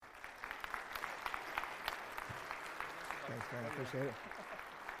Thanks, man. I appreciate it.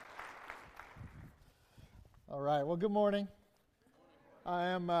 All right. Well, good morning. I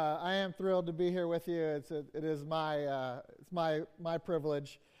am thrilled to be here with you. It is my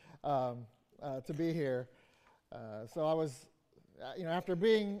privilege to be here. So I was, after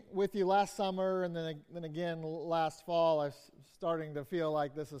being with you last summer and then again last fall, I was starting to feel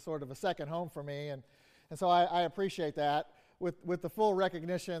like this is sort of a second home for me, and so I appreciate that with the full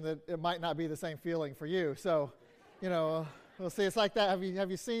recognition that it might not be the same feeling for you. So, we'll see. It's like that.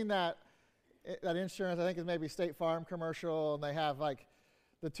 Have you seen that insurance? I think it's maybe State Farm commercial, and they have like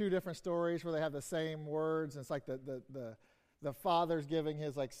the two different stories where they have the same words. And it's like the father's giving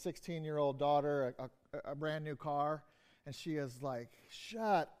his like 16-year-old daughter a brand new car, and she is like,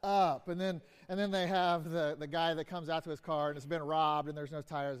 "Shut up!" And then they have the guy that comes out to his car and it's been robbed and there's no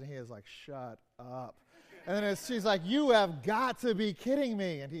tires, and he is like, "Shut up!" And then she's like, "You have got to be kidding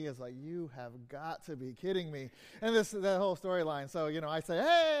me!" And he is like, "You have got to be kidding me!" And that whole storyline. So I say,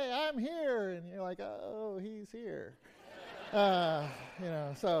 "Hey, I'm here," and you're like, "Oh, he's here."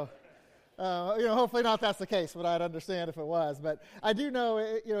 So hopefully not that's the case, but I'd understand if it was. But I do know,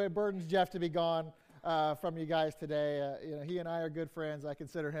 it burdens Jeff to be gone from you guys today. He and I are good friends. I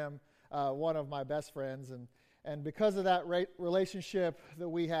consider him one of my best friends, and because of that relationship that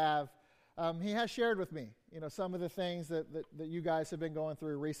we have, he has shared with me, some of the things that you guys have been going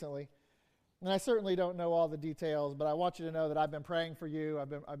through recently. And I certainly don't know all the details, but I want you to know that I've been praying for you.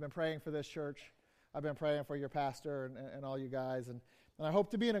 I've been praying for this church. I've been praying for your pastor and all you guys. And I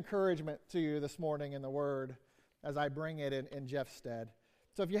hope to be an encouragement to you this morning in the Word as I bring it in Jeff's stead.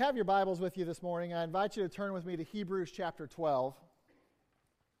 So if you have your Bibles with you this morning, I invite you to turn with me to Hebrews chapter 12.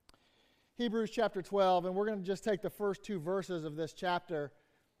 Hebrews chapter 12, and we're going to just take the first two verses of this chapter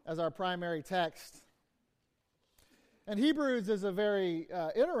as our primary text. And Hebrews is a very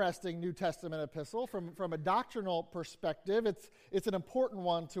interesting New Testament epistle from a doctrinal perspective. It's an important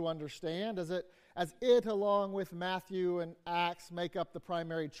one to understand as it along with Matthew and Acts make up the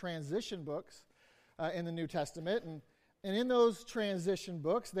primary transition books in the New Testament. And in those transition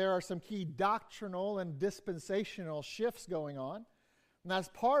books, there are some key doctrinal and dispensational shifts going on. And that's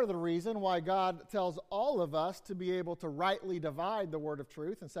part of the reason why God tells all of us to be able to rightly divide the word of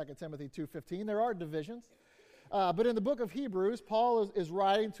truth in 2 Timothy 2:15. There are divisions. But in the book of Hebrews, Paul is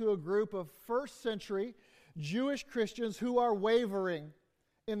writing to a group of first century Jewish Christians who are wavering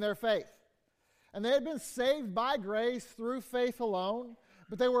in their faith. And they had been saved by grace through faith alone,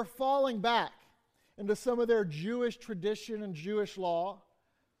 but they were falling back into some of their Jewish tradition and Jewish law.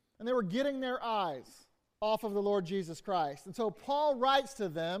 And they were getting their eyes off of the Lord Jesus Christ. And so Paul writes to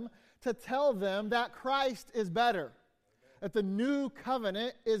them to tell them that Christ is better, that the new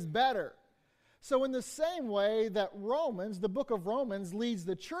covenant is better. So in the same way that Romans, the book of Romans, leads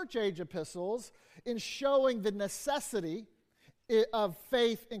the church age epistles in showing the necessity of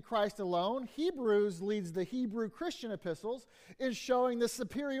faith in Christ alone, Hebrews leads the Hebrew Christian epistles in showing the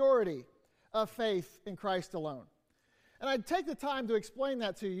superiority of faith in Christ alone. And I'd take the time to explain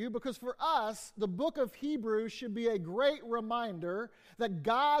that to you because for us, the book of Hebrews should be a great reminder that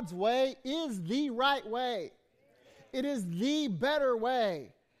God's way is the right way. It is the better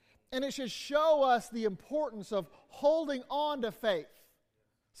way. And it should show us the importance of holding on to faith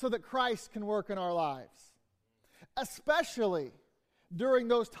so that Christ can work in our lives, especially during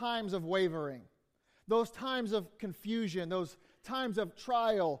those times of wavering, those times of confusion, those times of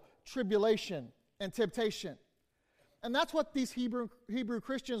trial, tribulation, and temptation. And that's what these Hebrew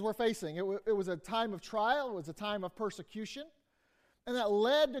Christians were facing. It was a time of trial, it was a time of persecution, and that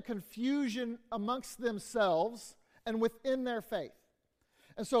led to confusion amongst themselves and within their faith.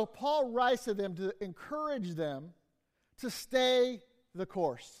 And so Paul writes to them to encourage them to stay the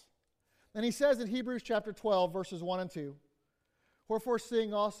course. And he says in Hebrews chapter 12, verses 1 and 2, "Wherefore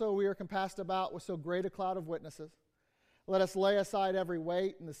seeing also we are compassed about with so great a cloud of witnesses, let us lay aside every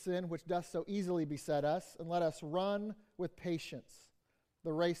weight and the sin which doth so easily beset us, and let us run with patience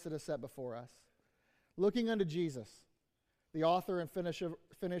the race that is set before us, looking unto Jesus, the author and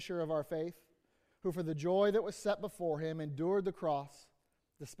finisher of our faith, who for the joy that was set before him endured the cross,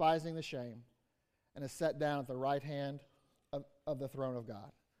 despising the shame, and is set down at the right hand of the throne of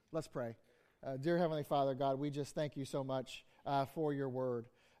God." Let's pray. Dear Heavenly Father, God, we just thank you so much for your word.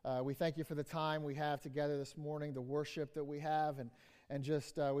 We thank you for the time we have together this morning, the worship that we have, and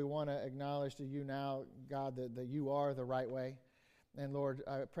just we want to acknowledge to you now, God, that you are the right way. And Lord,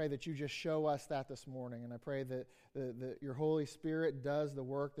 I pray that you just show us that this morning, and I pray that your Holy Spirit does the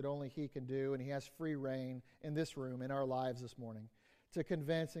work that only he can do, and he has free reign in this room, in our lives this morning, to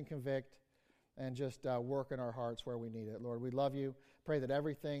convince and convict and just work in our hearts where we need it. Lord, we love you. Pray that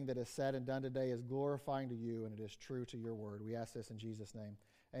everything that is said and done today is glorifying to you and it is true to your word. We ask this in Jesus' name.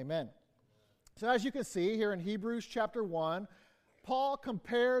 Amen. So as you can see here in Hebrews chapter 1, Paul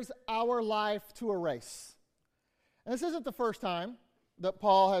compares our life to a race. And this isn't the first time that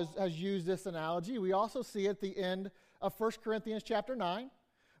Paul has used this analogy. We also see at the end of 1 Corinthians chapter 9,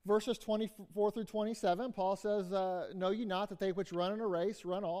 verses 24 through 27. Paul says, Know ye not that they which run in a race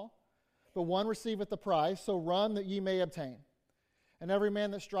run all, but one receiveth the prize, so run that ye may obtain. And every man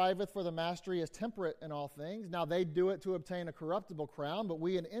that striveth for the mastery is temperate in all things. Now they do it to obtain a corruptible crown, but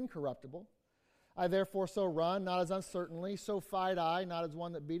we an incorruptible. I therefore so run, not as uncertainly, so fight I, not as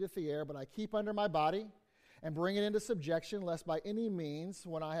one that beateth the air, but I keep under my body, and bring it into subjection, lest by any means,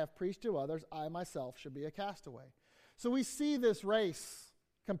 when I have preached to others, I myself should be a castaway. So we see this race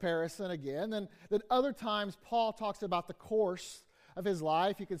comparison again. Then other times, Paul talks about the course of his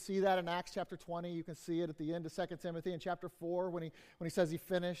life. You can see that in Acts chapter 20. You can see it at the end of 2 Timothy in chapter 4 when he says he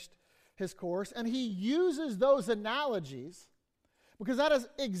finished his course. And he uses those analogies because that is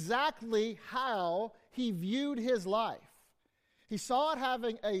exactly how he viewed his life. He saw it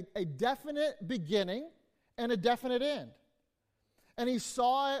having a definite beginning and a definite end. And he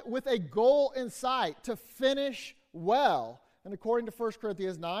saw it with a goal in sight, to finish well. And according to 1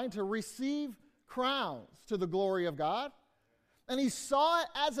 Corinthians 9, to receive crowns to the glory of God. And he saw it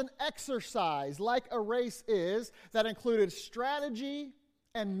as an exercise, like a race is, that included strategy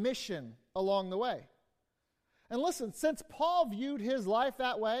and mission along the way. And listen, since Paul viewed his life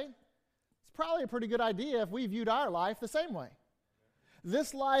that way, it's probably a pretty good idea if we viewed our life the same way.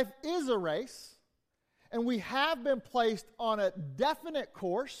 This life is a race. And we have been placed on a definite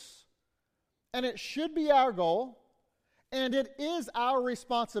course, and it should be our goal, and it is our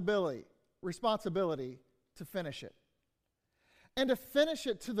responsibility to finish it. And to finish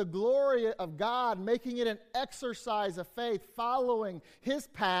it to the glory of God, making it an exercise of faith, following His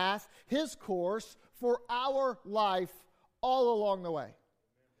path, His course for our life all along the way.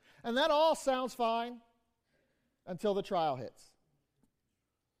 And that all sounds fine until the trial hits,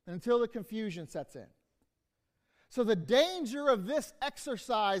 and until the confusion sets in. So the danger of this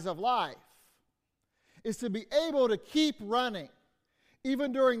exercise of life is to be able to keep running,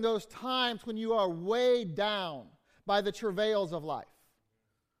 even during those times when you are weighed down by the travails of life.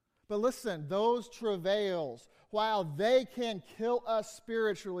 But listen, those travails, while they can kill us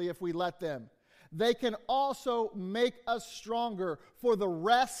spiritually if we let them, they can also make us stronger for the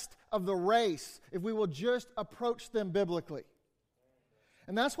rest of the race if we will just approach them biblically.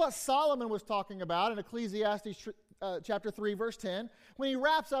 And that's what Solomon was talking about in Ecclesiastes chapter 3, verse 10, when he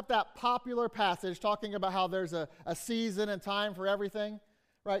wraps up that popular passage talking about how there's a season and time for everything.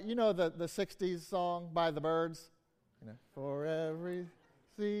 Right? You know the 60s song by the Byrds? You know, for every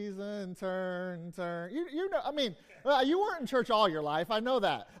season, turn. You know, I mean, you weren't in church all your life. I know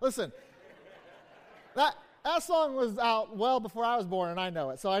that. Listen, that song was out well before I was born, and I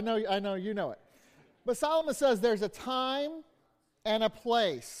know it. So I know you know it. But Solomon says there's a time and a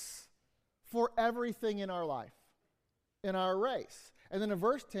place for everything in our life, in our race. And then in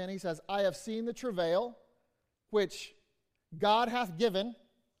verse 10, he says, I have seen the travail which God hath given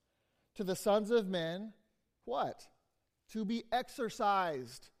to the sons of men, what? To be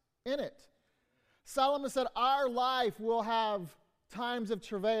exercised in it. Solomon said our life will have times of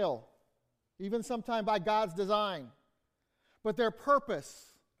travail, even sometime by God's design. But their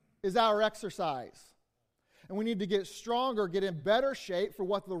purpose is our exercise. And we need to get stronger, get in better shape for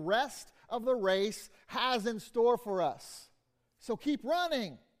what the rest of the race has in store for us. So keep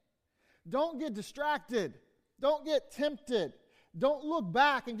running. Don't get distracted. Don't get tempted. Don't look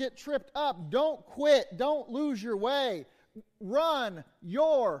back and get tripped up. Don't quit. Don't lose your way. Run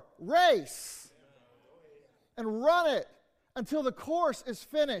your race. And run it until the course is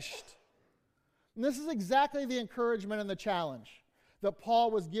finished. And this is exactly the encouragement and the challenge that Paul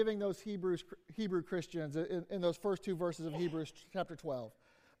was giving those Hebrew Christians in those first two verses of Hebrews chapter 12.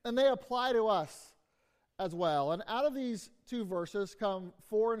 And they apply to us as well. And out of these two verses come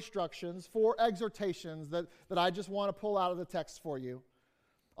four instructions, four exhortations that I just want to pull out of the text for you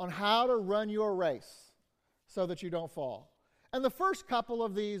on how to run your race so that you don't fall. And the first couple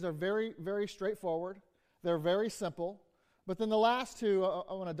of these are very, very straightforward. They're very simple. But then the last two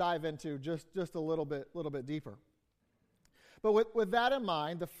I want to dive into just a little bit deeper. But with that in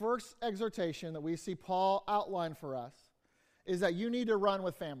mind, the first exhortation that we see Paul outline for us is that you need to run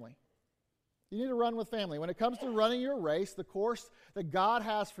with family. You need to run with family. When it comes to running your race, the course that God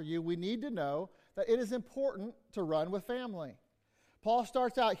has for you, we need to know that it is important to run with family. Paul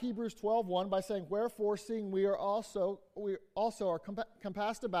starts out Hebrews 12:1 by saying, wherefore, seeing we also are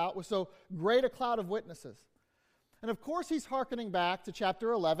compassed about with so great a cloud of witnesses. And of course, he's hearkening back to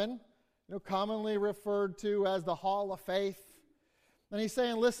chapter 11, commonly referred to as the Hall of Faith. And he's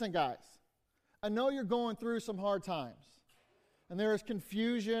saying, listen, guys, I know you're going through some hard times, and there is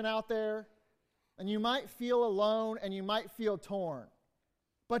confusion out there, and you might feel alone, and you might feel torn,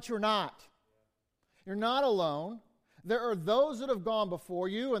 but you're not. You're not alone. There are those that have gone before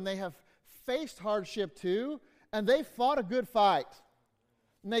you, and they have faced hardship too, and they fought a good fight.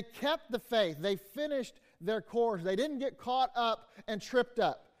 And they kept the faith. They finished their course. They didn't get caught up and tripped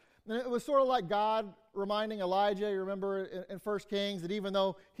up. And it was sort of like God reminding Elijah, you remember in 1 Kings, that even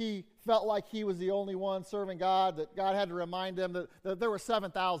though he felt like he was the only one serving God, that God had to remind him that there were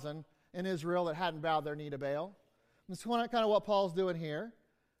 7,000 in Israel that hadn't bowed their knee to Baal. And that's kind of what Paul's doing here.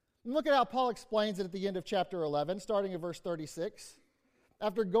 And look at how Paul explains it at the end of chapter 11, starting at verse 36.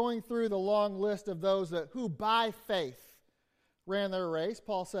 After going through the long list of those who by faith ran their race,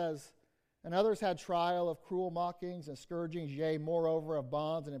 Paul says, and others had trial of cruel mockings and scourgings, yea, moreover, of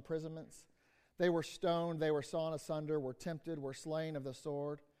bonds and imprisonments. They were stoned, they were sawn asunder, were tempted, were slain of the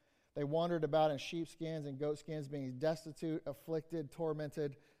sword. They wandered about in sheepskins and goatskins, being destitute, afflicted,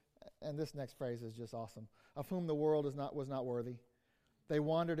 tormented. And this next phrase is just awesome. Of whom the world was not worthy. They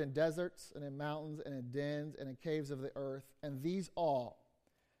wandered in deserts and in mountains and in dens and in caves of the earth. And these all,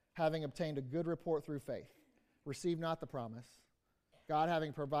 having obtained a good report through faith, received not the promise, God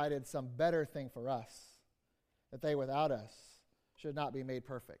having provided some better thing for us, that they without us should not be made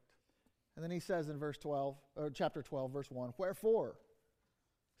perfect. And then he says in chapter 12, verse 1, wherefore,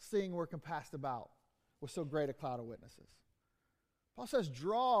 seeing we're compassed about with so great a cloud of witnesses. Paul says,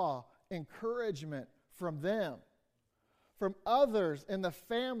 draw encouragement from them, from others in the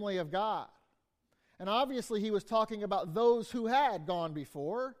family of God. And obviously he was talking about those who had gone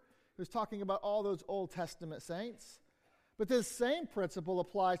before. He was talking about all those Old Testament saints. But this same principle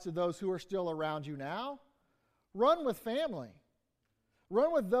applies to those who are still around you now. Run with family.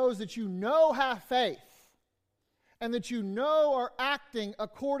 Run with those that you know have faith and that you know are acting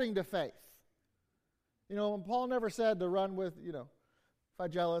according to faith. Paul never said to run with,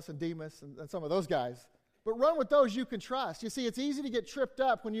 Phygellus and Demas and some of those guys. But run with those you can trust. You see, it's easy to get tripped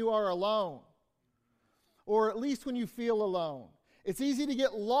up when you are alone, or at least when you feel alone. It's easy to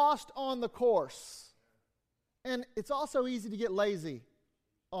get lost on the course. And it's also easy to get lazy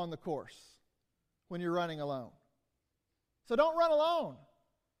on the course when you're running alone. So don't run alone.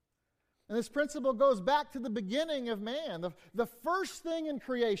 And this principle goes back to the beginning of man. The first thing in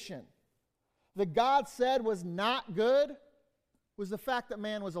creation that God said was not good was the fact that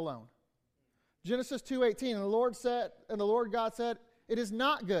man was alone. Genesis 2:18, and the Lord God said, it is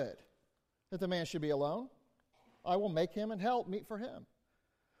not good that the man should be alone. I will make him and help meet for him.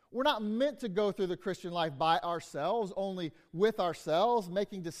 We're not meant to go through the Christian life by ourselves, only with ourselves,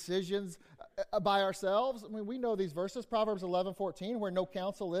 making decisions by ourselves. I mean, we know these verses, Proverbs 11:14, where no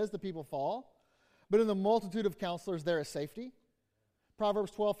counsel is, the people fall. But in the multitude of counselors there is safety.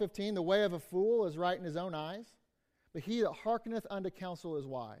 Proverbs 12:15, the way of a fool is right in his own eyes, but he that hearkeneth unto counsel is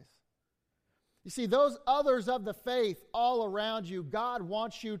wise. You see, those others of the faith all around you, God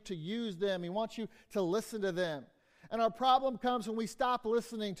wants you to use them. He wants you to listen to them. And our problem comes when we stop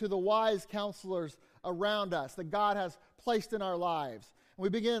listening to the wise counselors around us that God has placed in our lives. And we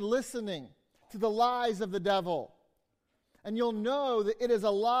begin listening to the lies of the devil. And you'll know that it is a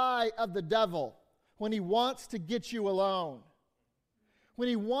lie of the devil when he wants to get you alone. When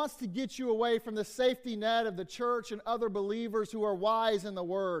he wants to get you away from the safety net of the church and other believers who are wise in the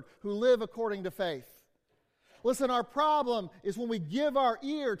Word, who live according to faith. Listen, our problem is when we give our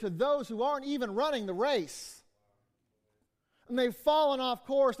ear to those who aren't even running the race. And they've fallen off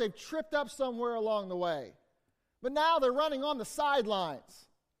course, they've tripped up somewhere along the way. But now they're running on the sidelines,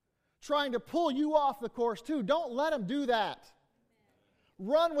 trying to pull you off the course too. Don't let them do that.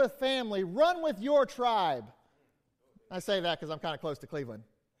 Run with family, run with your tribe. I say that because I'm kind of close to Cleveland.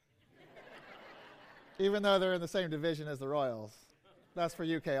 Even though they're in the same division as the Royals. That's for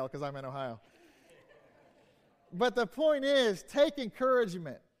you, Cale, because I'm in Ohio. But the point is, take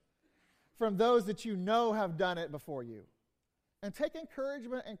encouragement from those that you know have done it before you. And take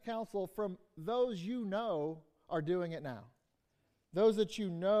encouragement and counsel from those you know are doing it now. Those that you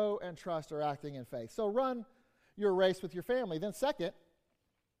know and trust are acting in faith. So run your race with your family. Then second,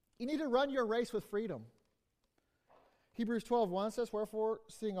 you need to run your race with freedom. Hebrews 12:1 says, wherefore,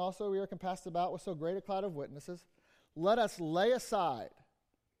 seeing also we are compassed about with so great a cloud of witnesses, let us lay aside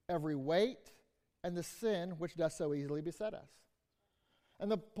every weight and the sin which does so easily beset us.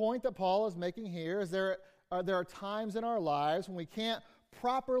 And the point that Paul is making here is there are times in our lives when we can't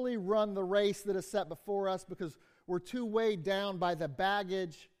properly run the race that is set before us because we're too weighed down by the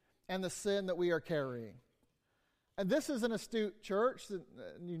baggage and the sin that we are carrying. And this is an astute church.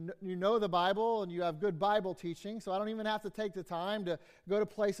 You know the Bible and you have good Bible teaching, so I don't even have to take the time to go to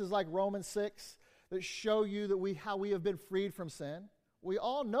places like Romans 6 that show you that how we have been freed from sin. We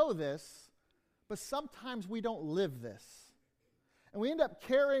all know this, but sometimes we don't live this. And we end up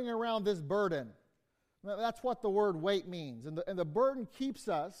carrying around this burden. That's what the word weight means. And the burden keeps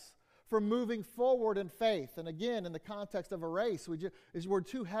us from moving forward in faith. And again, in the context of a race, we're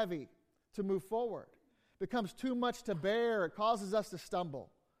too heavy to move forward. It becomes too much to bear. It causes us to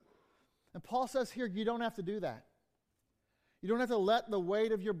stumble. And Paul says here, you don't have to do that. You don't have to let the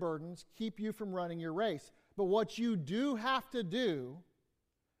weight of your burdens keep you from running your race. But what you do have to do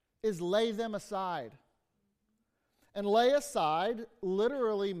is lay them aside. And lay aside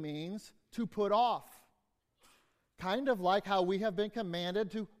literally means to put off. Kind of like how we have been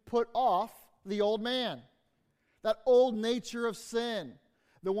commanded to put off the old man. That old nature of sin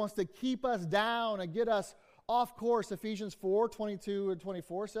that wants to keep us down and get us off course. Ephesians 4:22 and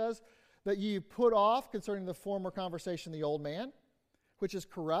 24 says that you put off, concerning the former conversation, the old man, which is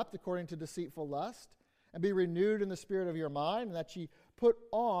corrupt according to deceitful lust, and be renewed in the spirit of your mind, and that ye put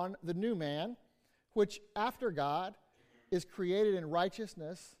on the new man, which after God is created in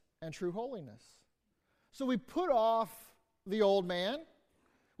righteousness and true holiness. So we put off the old man,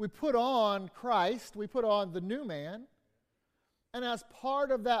 we put on Christ, we put on the new man, and as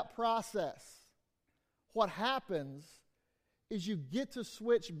part of that process, what happens is you get to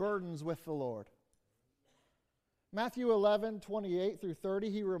switch burdens with the Lord. Matthew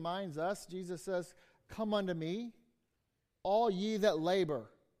 11:28-30, he reminds us, Jesus says, "Come unto me, all ye that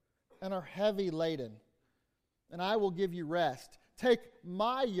labor and are heavy laden, and I will give you rest. Take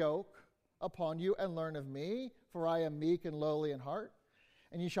my yoke upon you and learn of me, for I am meek and lowly in heart,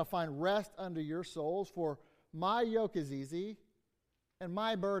 and ye shall find rest unto your souls, for my yoke is easy and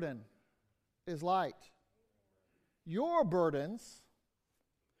my burden is light." Your burdens,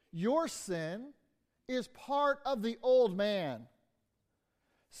 your sin, is part of the old man.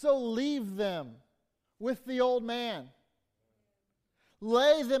 So leave them with the old man.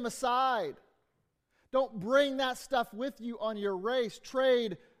 Lay them aside. Don't bring that stuff with you on your race.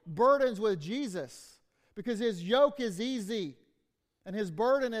 Trade burdens with Jesus, because his yoke is easy and his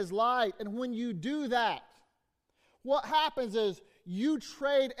burden is light. And when you do that, what happens is you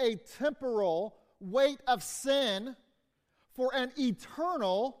trade a temporal weight of sin for an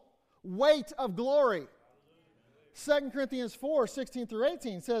eternal weight of glory. 2 Corinthians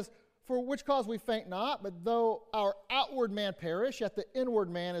 4:16-18 says, "For which cause we faint not, but though our outward man perish, yet the inward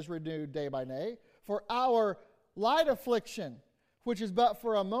man is renewed day by day. For our light affliction, which is but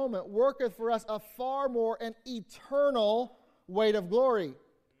for a moment, worketh for us a far more and eternal weight of glory.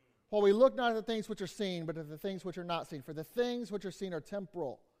 While we look not at the things which are seen, but at the things which are not seen. For the things which are seen are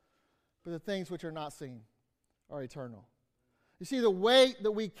temporal, but the things which are not seen are eternal." You see, the weight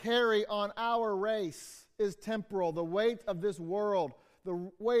that we carry on our race is temporal. The weight of this world,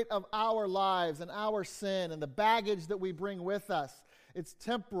 the weight of our lives and our sin and the baggage that we bring with us, it's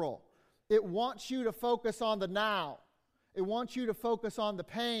temporal. It wants you to focus on the now. It wants you to focus on the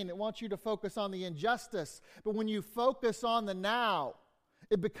pain. It wants you to focus on the injustice. But when you focus on the now,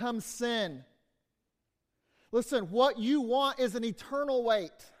 it becomes sin. Listen, what you want is an eternal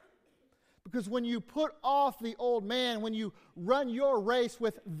weight. Because when you put off the old man, when you run your race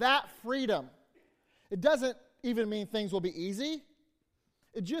with that freedom, it doesn't even mean things will be easy.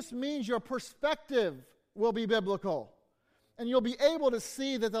 It just means your perspective will be biblical. And you'll be able to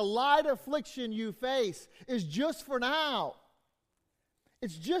see that the light affliction you face is just for now.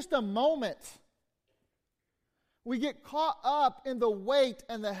 It's just a moment. We get caught up in the weight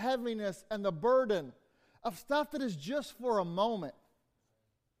and the heaviness and the burden of stuff that is just for a moment.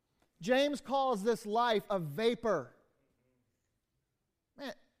 James calls this life a vapor.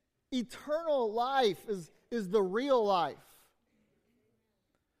 Man, eternal life is the real life.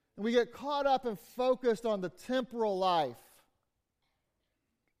 And we get caught up and focused on the temporal life.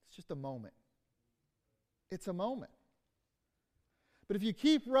 It's just a moment. It's a moment. But if you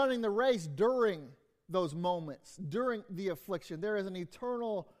keep running the race during those moments, during the affliction, there is an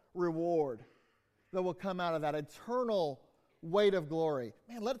eternal reward that will come out of that, eternal weight of glory.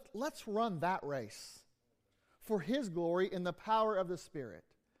 Man, let's run that race for His glory in the power of the Spirit.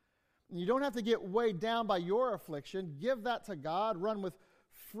 And you don't have to get weighed down by your affliction. Give that to God. Run with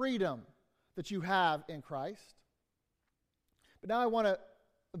freedom that you have in Christ. But now I want to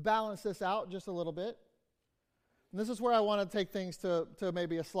balance this out just a little bit. And this is where I want to take things to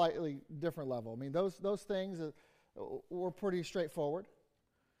maybe a slightly different level. I mean, those things were pretty straightforward.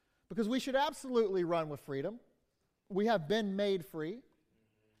 Because we should absolutely run with freedom. We have been made free.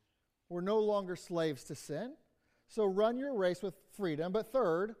 We're no longer slaves to sin. So run your race with freedom. But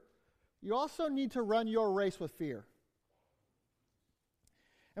third, you also need to run your race with fear.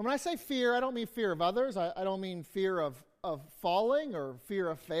 And when I say fear, I don't mean fear of others. I don't mean fear of falling or fear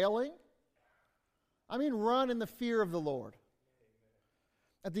of failing. I mean run in the fear of the Lord.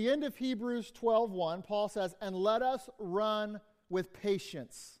 At the end of Hebrews 12:1, Paul says, "And let us run with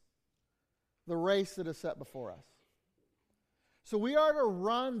patience the race that is set before us." So we are to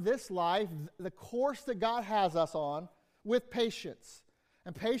run this life, the course that God has us on, with patience.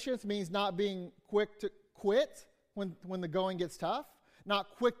 And patience means not being quick to quit when the going gets tough, not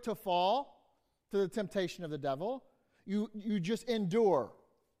quick to fall to the temptation of the devil. You just endure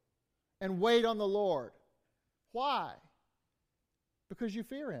and wait on the Lord. Why? Because you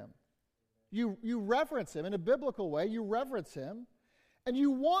fear him. You reverence him in a biblical way. You reverence him. And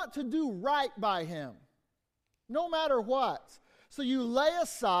you want to do right by him, no matter what. So you lay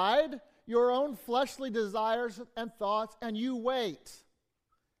aside your own fleshly desires and thoughts, and you wait.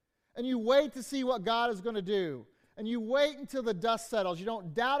 And you wait to see what God is going to do. And you wait until the dust settles. You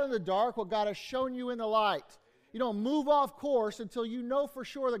don't doubt in the dark what God has shown you in the light. You don't move off course until you know for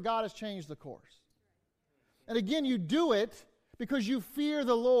sure that God has changed the course. And again, you do it because you fear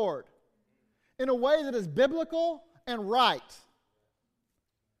the Lord in a way that is biblical and right.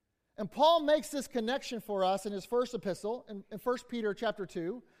 And Paul makes this connection for us in his first epistle, in 1 Peter chapter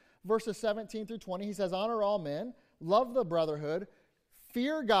 2, verses 17 through 20. He says, "Honor all men, love the brotherhood,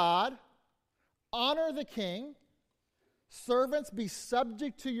 fear God, honor the king. Servants, be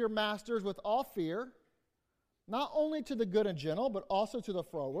subject to your masters with all fear, not only to the good and gentle, but also to the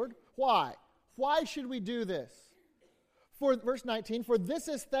froward." Why? Why should we do this? For verse 19, "For this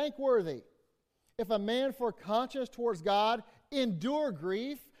is thankworthy, if a man for conscience towards God endure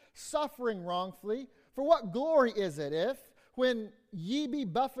grief, suffering wrongfully. For what glory is it if, when ye be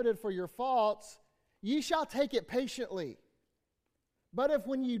buffeted for your faults, ye shall take it patiently? But if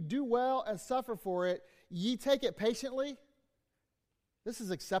when you do well and suffer for it, ye take it patiently, this is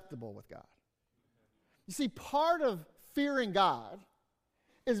acceptable with God." You see, part of fearing God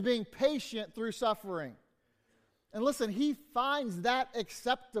is being patient through suffering. And listen, he finds that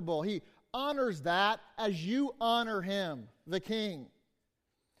acceptable. He honors that as you honor him, the King.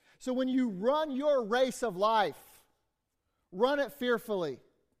 So when you run your race of life, run it fearfully.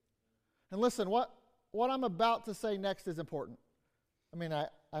 And listen, what I'm about to say next is important. I mean, I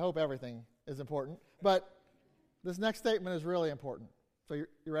hope everything is important, but this next statement is really important. So you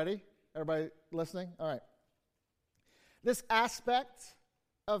ready? Everybody listening? All right. This aspect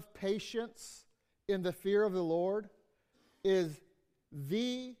of patience in the fear of the Lord is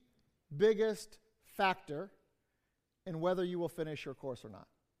the biggest factor in whether you will finish your course or not.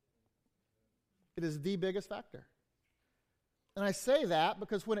 It is the biggest factor. And I say that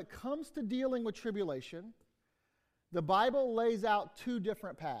because when it comes to dealing with tribulation, the Bible lays out two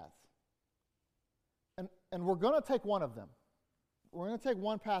different paths. And we're going to take one of them. We're going to take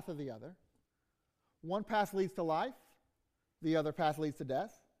one path or the other. One path leads to life. The other path leads to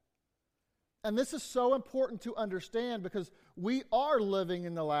death. And this is so important to understand because we are living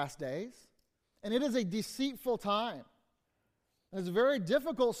in the last days, and it is a deceitful time. And it's very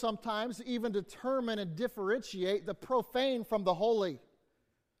difficult sometimes to even determine and differentiate the profane from the holy.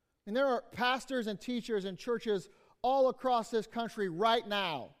 And there are pastors and teachers and churches all across this country right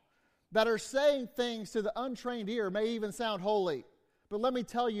now that are saying things to the untrained ear may even sound holy. But let me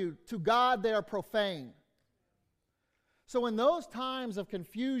tell you, to God they are profane. So in those times of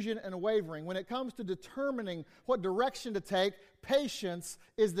confusion and wavering, when it comes to determining what direction to take, patience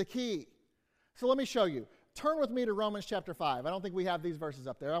is the key. So let me show you. Turn with me to Romans chapter 5. I don't think we have these verses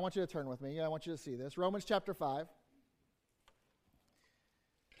up there. I want you to turn with me. I want you to see this. Romans chapter 5.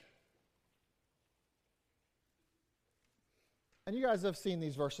 And you guys have seen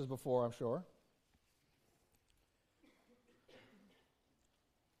these verses before, I'm sure.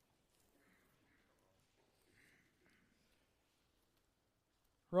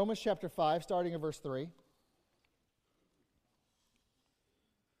 Romans chapter 5, starting in verse 3.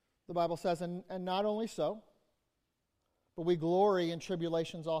 The Bible says, and not only so, but we glory in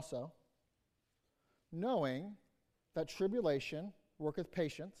tribulations also, knowing that tribulation worketh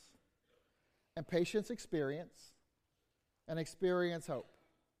patience, and patience experience, and experience hope.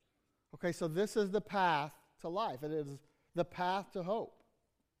 Okay, so this is the path to life. It is the path to hope.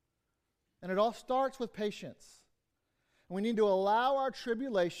 And it all starts with patience. We need to allow our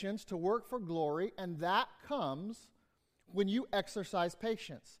tribulations to work for glory, and that comes when you exercise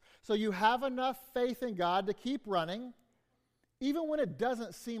patience. So you have enough faith in God to keep running, even when it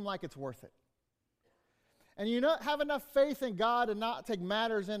doesn't seem like it's worth it. And you have enough faith in God to not take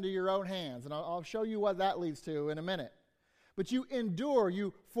matters into your own hands. And I'll show you what that leads to in a minute. But you endure,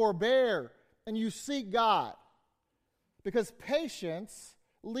 you forbear, and you seek God. Because patience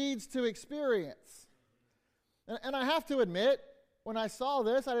leads to experience. And I have to admit, when I saw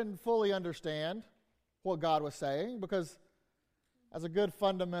this, I didn't fully understand what God was saying, because as a good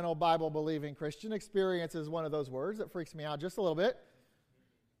fundamental Bible-believing Christian, experience is one of those words that freaks me out just a little bit.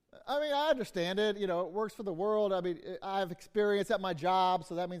 I mean, I understand it. You know, it works for the world. I mean, I have experience at my job,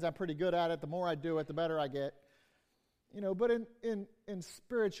 so that means I'm pretty good at it. The more I do it, the better I get. You know, but in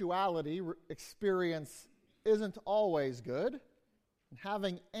spirituality, experience isn't always good.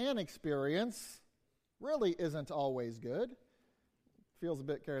 Having an experience really isn't always good. Feels a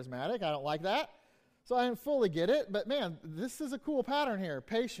bit charismatic. I don't like that. So I didn't fully get it. But man, this is a cool pattern here.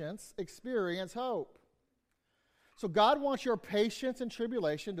 Patience, experience, hope. So God wants your patience and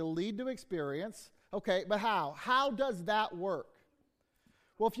tribulation to lead to experience. Okay, but how? How does that work?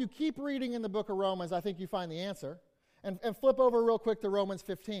 Well, if you keep reading in the book of Romans, I think you find the answer. And flip over real quick to Romans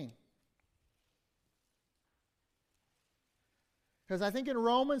 15. Because I think in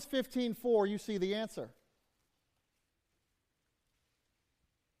Romans 15:4 you see the answer.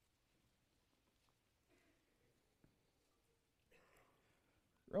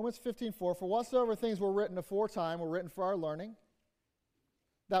 Romans 15:4, for whatsoever things were written aforetime were written for our learning,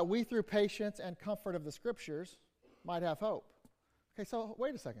 that we through patience and comfort of the Scriptures might have hope. Okay, so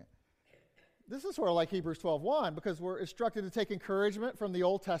wait a second. This is sort of like Hebrews 12:1, because we're instructed to take encouragement from the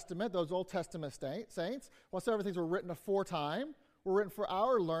Old Testament, those Old Testament saints. Whatsoever things were written aforetime were written for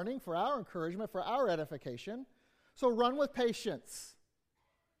our learning, for our encouragement, for our edification. So run with patience.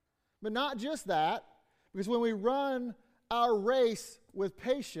 But not just that, because when we run our race with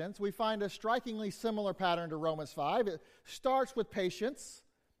patience, we find a strikingly similar pattern to Romans 5. It starts with patience.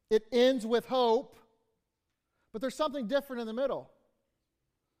 It ends with hope. But there's something different in the middle.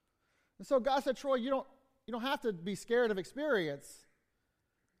 And so God said, Troy, you don't have to be scared of experience.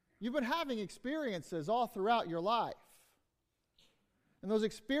 You've been having experiences all throughout your life. And those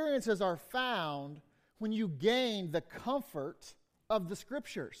experiences are found when you gain the comfort of the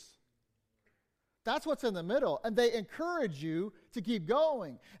Scriptures. That's what's in the middle. And they encourage you to keep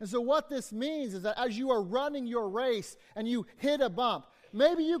going. And so what this means is that as you are running your race and you hit a bump,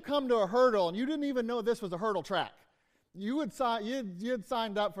 maybe you come to a hurdle and you didn't even know this was a hurdle track. You'd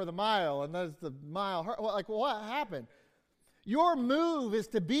signed up for the mile, and there's the mile. Like, what happened? Your move is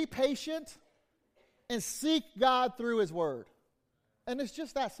to be patient and seek God through His Word. And it's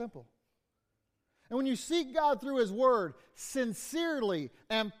just that simple. And when you seek God through His Word, sincerely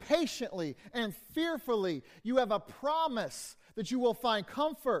and patiently and fearfully, you have a promise that you will find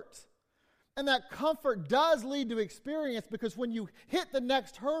comfort. And that comfort does lead to experience, because when you hit the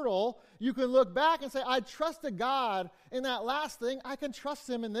next hurdle, you can look back and say, I trusted God in that last thing. I can trust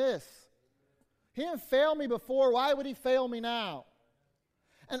Him in this. He didn't fail me before. Why would He fail me now?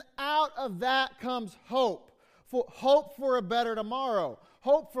 And out of that comes hope. Hope for a better tomorrow.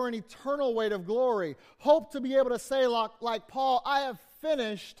 Hope for an eternal weight of glory. Hope to be able to say like Paul, I have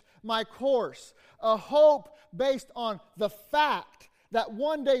finished my course. A hope based on the fact that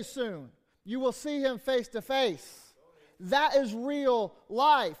one day soon you will see Him face to face. That is real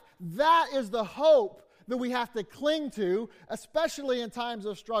life. That is the hope that we have to cling to, especially in times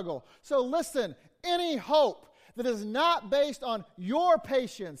of struggle. So listen, any hope that is not based on your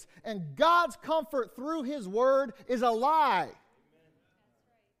patience and God's comfort through His Word is a lie.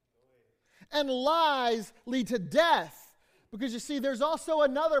 And lies lead to death, because you see, there's also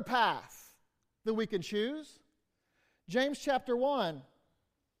another path that we can choose. James chapter 1,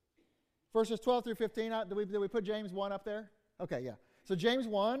 verses 12 through 15. Did we put James 1 up there? Okay, yeah. So James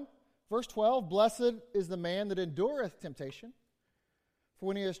 1, verse 12, blessed is the man that endureth temptation. For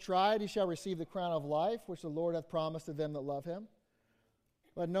when he is tried, he shall receive the crown of life, which the Lord hath promised to them that love Him.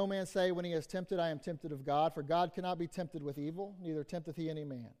 Let no man say when he is tempted, I am tempted of God, for God cannot be tempted with evil, neither tempteth He any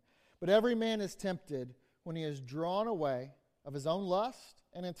man. But every man is tempted when he is drawn away of his own lust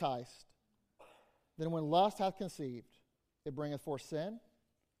and enticed. Then when lust hath conceived, it bringeth forth sin,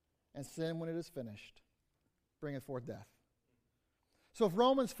 and sin, when it is finished, bringeth forth death. So if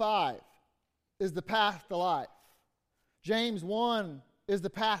Romans 5 is the path to life, James 1 is the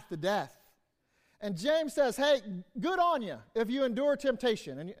path to death. And James says, hey, good on you if you endure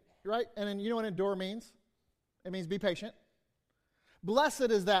temptation. And right? And then you know what endure means? It means be patient. Blessed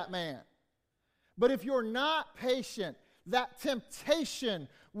is that man. But if you're not patient, that temptation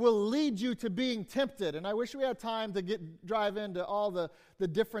will lead you to being tempted. And I wish we had time to drive into all the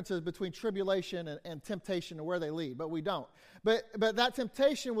differences between tribulation and temptation and where they lead, but we don't. But that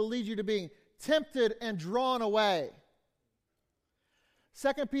temptation will lead you to being tempted and drawn away.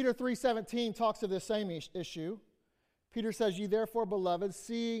 2 Peter 3:17 talks of this same issue. Peter says, "Ye therefore, beloved,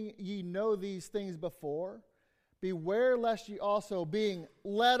 seeing ye know these things before, beware lest ye also, being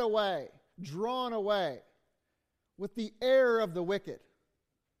led away, drawn away, with the error of the wicked,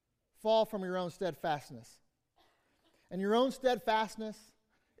 fall from your own steadfastness." And your own steadfastness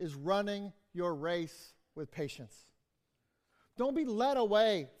is running your race with patience. Don't be led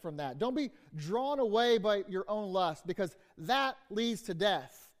away from that. Don't be drawn away by your own lust, because that leads to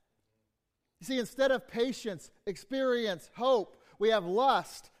death. You see, instead of patience, experience, hope, we have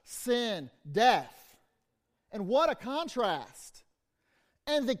lust, sin, death. And what a contrast.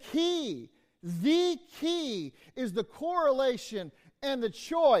 And the key is the correlation and the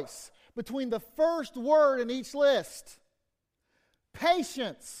choice between the first word in each list: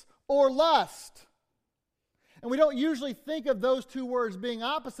 patience or lust. And we don't usually think of those two words being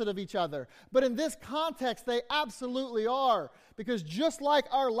opposite of each other. But in this context, they absolutely are. Because just like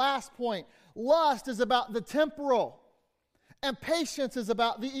our last point, lust is about the temporal, and patience is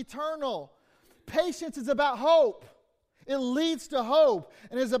about the eternal. Patience is about hope. It leads to hope,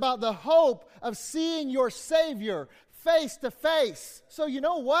 and is about the hope of seeing your Savior face to face. So you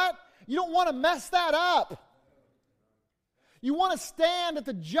know what? You don't want to mess that up. You want to stand at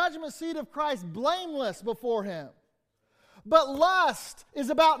the judgment seat of Christ blameless before Him. But lust is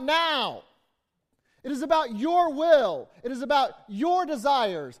about now. It is about your will. It is about your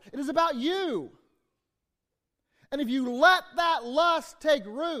desires. It is about you. And if you let that lust take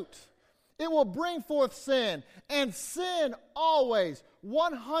root, it will bring forth sin. And sin always,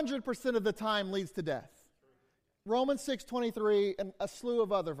 100% of the time, leads to death. Romans 6:23 and a slew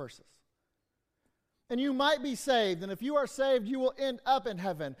of other verses. And you might be saved, and if you are saved, you will end up in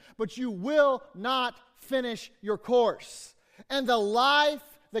heaven, but you will not finish your course. And the life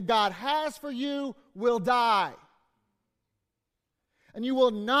that God has for you will die. And you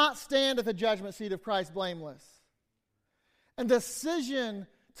will not stand at the judgment seat of Christ blameless. And the decision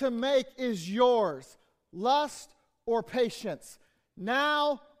to make is yours: lust or patience,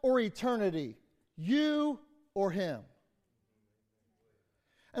 now or eternity, you or Him.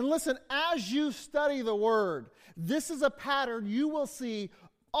 And listen, as you study the Word, this is a pattern you will see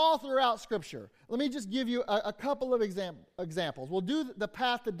all throughout Scripture. Let me just give you a couple of examples. We'll do the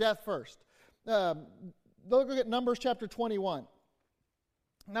path to death first. Look at Numbers chapter 21.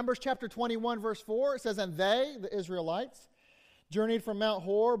 Numbers chapter 21, verse 4, it says, "And they," the Israelites, "journeyed from Mount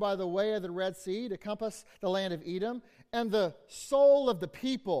Hor by the way of the Red Sea to compass the land of Edom, and the soul of the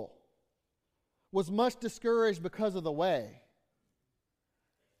people was much discouraged because of the way."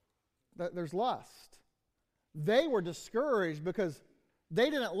 There's lust. They were discouraged because they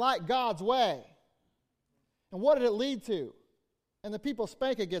didn't like God's way. And what did it lead to? And the people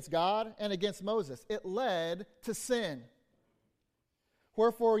spake against God and against Moses. It led to sin.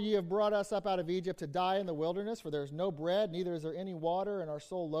 "Wherefore ye have brought us up out of Egypt to die in the wilderness, for there is no bread, neither is there any water, and our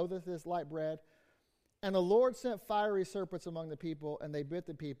soul loatheth this light bread. And the Lord sent fiery serpents among the people, and they bit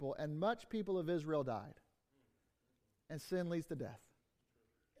the people, and much people of Israel died." And sin leads to death.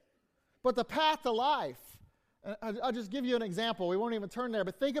 But the path to life, I'll just give you an example. We won't even turn there,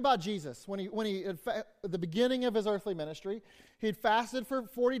 but think about Jesus. When he at the beginning of His earthly ministry, He'd fasted for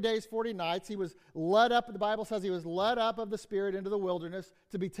 40 days, 40 nights. He was led up, the Bible says He was led up of the Spirit into the wilderness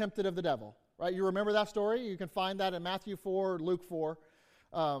to be tempted of the devil. Right? You remember that story? You can find that in Matthew 4, Luke 4,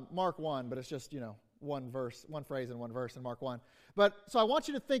 Mark 1, but it's just, one verse, one phrase in one verse in Mark 1. So I want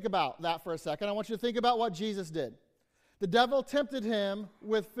you to think about that for a second. I want you to think about what Jesus did. The devil tempted Him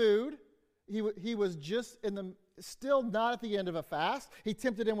with food. He was just still not at the end of a fast. He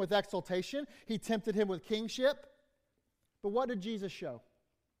tempted Him with exaltation. He tempted Him with kingship. But what did Jesus show?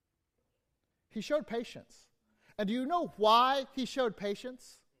 He showed patience. And do you know why He showed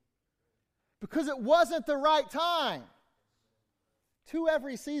patience? Because it wasn't the right time. To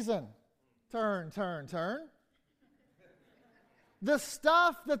every season. Turn, turn, turn. The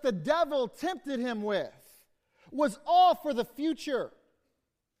stuff that the devil tempted Him with was all for the future.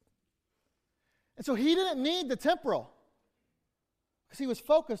 And so He didn't need the temporal, because He was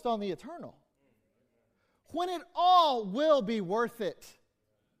focused on the eternal. When it all will be worth it.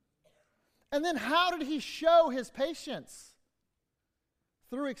 And then how did He show His patience?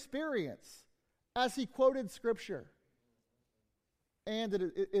 Through experience, as He quoted Scripture. And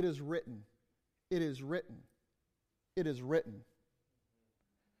it is written. It is written. It is written.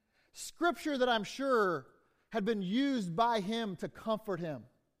 Scripture that I'm sure had been used by Him to comfort Him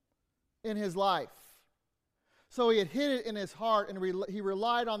in His life. So He had hid it in His heart, and He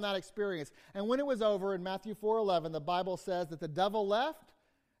relied on that experience. And when it was over, in Matthew 4:11, the Bible says that the devil left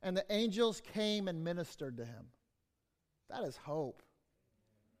and the angels came and ministered to him. That is hope.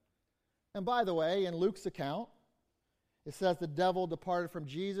 And by the way, in Luke's account, it says the devil departed from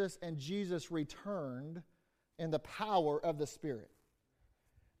Jesus, and Jesus returned in the power of the Spirit.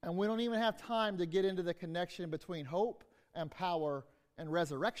 And we don't even have time to get into the connection between hope and power and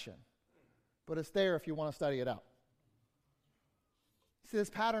resurrection. But it's there if you want to study it out. See, this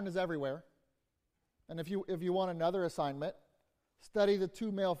pattern is everywhere. And if you want another assignment, study the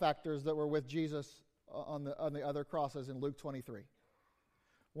two malefactors that were with Jesus on the other crosses in Luke 23.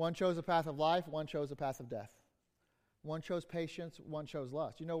 One chose a path of life, one chose a path of death. One chose patience, one chose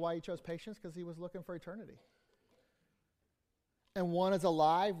lust. You know why he chose patience? Because he was looking for eternity. And one is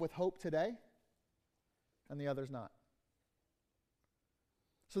alive with hope today, and the other's not.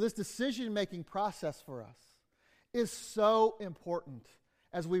 So this decision-making process for us is so important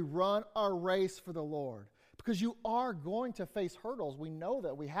as we run our race for the Lord. Because you are going to face hurdles. We know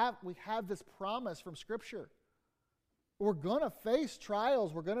that. We have this promise from Scripture. We're going to face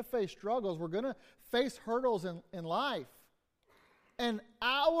trials. We're going to face struggles. We're going to face hurdles in life. And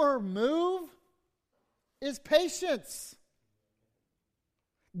our move is patience.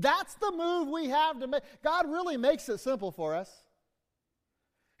 That's the move we have to make. God really makes it simple for us.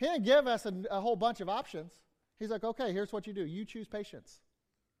 He didn't give us a whole bunch of options. He's like, okay, here's what you do. You choose patience.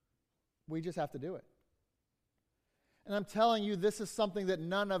 We just have to do it. And I'm telling you, this is something that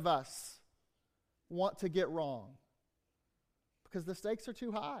none of us want to get wrong. Because the stakes are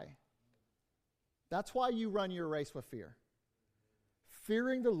too high. That's why you run your race with fear.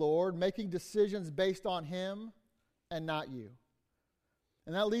 Fearing the Lord, making decisions based on Him and not you.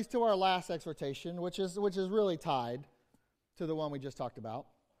 And that leads to our last exhortation, which is really tied to the one we just talked about.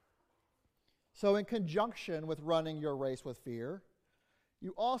 So in conjunction with running your race with fear,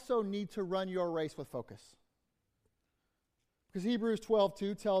 you also need to run your race with focus. Because Hebrews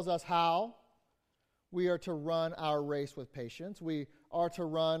 12:2 tells us how we are to run our race with patience. We are to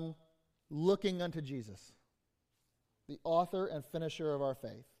run looking unto Jesus, the author and finisher of our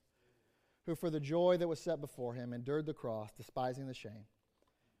faith, who for the joy that was set before him endured the cross, despising the shame,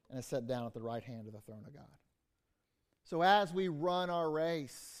 and is set down at the right hand of the throne of God. So as we run our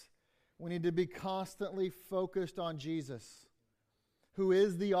race, we need to be constantly focused on Jesus, who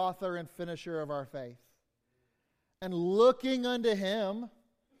is the author and finisher of our faith. And looking unto Him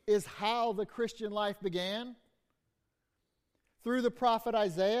is how the Christian life began. Through the prophet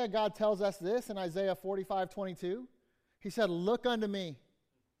Isaiah, God tells us this in Isaiah 45:22. He said, "Look unto me,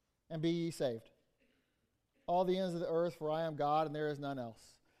 and be ye saved, all the ends of the earth, for I am God, and there is none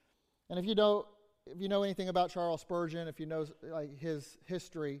else." And if you know anything about Charles Spurgeon, if you know his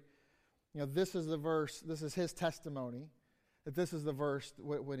history, this is the verse. This is his testimony that this is the verse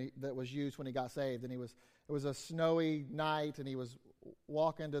that was used when he got saved. And it was a snowy night, and he was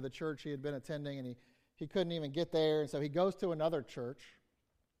walking to the church he had been attending, and he couldn't even get there. And so he goes to another church.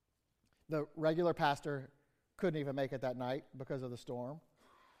 The regular pastor couldn't even make it that night because of the storm.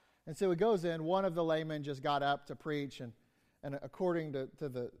 And so he goes in. One of the laymen just got up to preach, and according to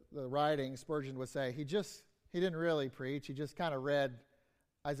the writing, Spurgeon would say he didn't really preach. He just kind of read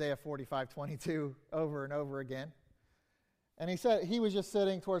Isaiah 45:22 over and over again. And he said he was just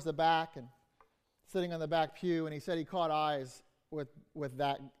sitting towards the back and sitting on the back pew, and he said he caught eyes with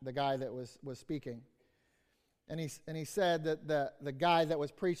the guy that was speaking. And he said that the guy that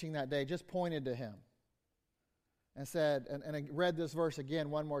was preaching that day just pointed to him and said, and I read this verse again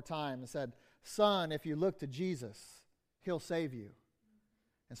one more time, and said, "Son, if you look to Jesus, He'll save you."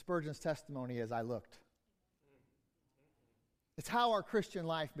 And Spurgeon's testimony is, "I looked." It's how our Christian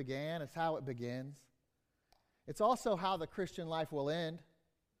life began. It's how it begins. It's also how the Christian life will end.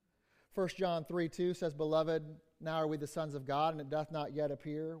 1 John 3:2 says, "Beloved, now are we the sons of God, and it doth not yet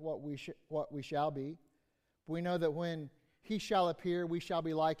appear what we shall be. But we know that when He shall appear, we shall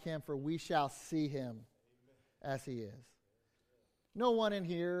be like Him, for we shall see Him as He is." No one in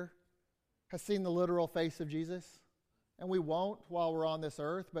here has seen the literal face of Jesus, and we won't while we're on this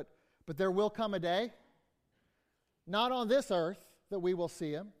earth, but there will come a day, not on this earth, that we will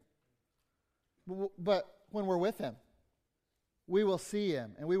see Him, but when we're with Him, we will see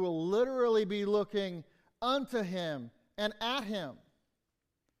Him, and we will literally be looking unto Him and at Him.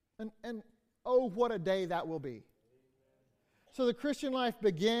 And oh, what a day that will be. So the Christian life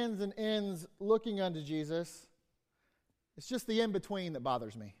begins and ends looking unto Jesus. It's just the in-between that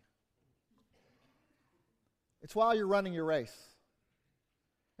bothers me. It's while you're running your race.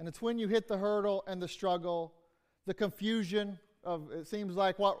 And it's when you hit the hurdle and the struggle, the confusion of, it seems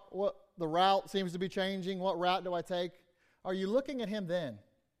like what the route seems to be changing. What route do I take? Are you looking at Him then?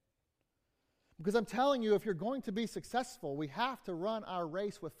 Because I'm telling you, if you're going to be successful, we have to run our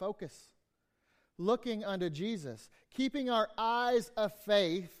race with focus, looking unto Jesus, keeping our eyes of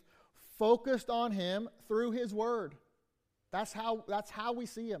faith focused on Him through His Word. That's how we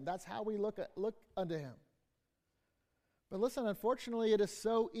see Him. That's how we look unto Him. But listen, unfortunately, it is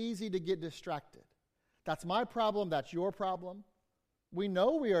so easy to get distracted. That's my problem. That's your problem. We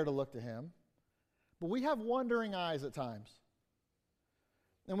know we are to look to Him, but we have wandering eyes at times.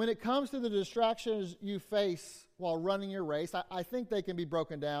 And when it comes to the distractions you face while running your race, I think they can be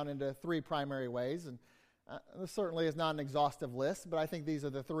broken down into three primary ways. And this certainly is not an exhaustive list, but I think these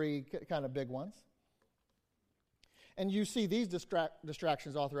are the three kind of big ones. And you see these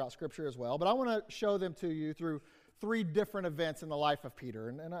distractions all throughout Scripture as well. But I want to show them to you through three different events in the life of Peter.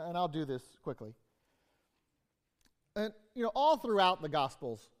 And I'll do this quickly. And, all throughout the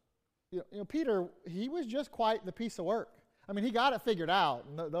Gospels, Peter, he was just quite the piece of work. I mean, he got it figured out,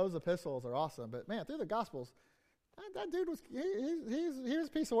 and those epistles are awesome. But, man, through the Gospels, that dude was a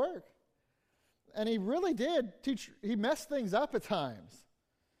piece of work. And he really did he messed things up at times.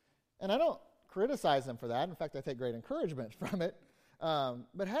 And I don't criticize him for that. In fact, I take great encouragement from it.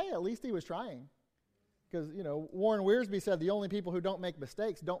 But, hey, at least he was trying. Because, Warren Wiersbe said the only people who don't make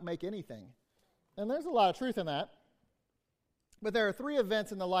mistakes don't make anything. And there's a lot of truth in that. But there are three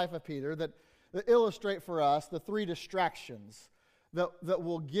events in the life of Peter that illustrate for us the three distractions that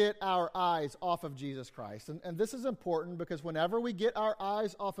will get our eyes off of Jesus Christ. And this is important because whenever we get our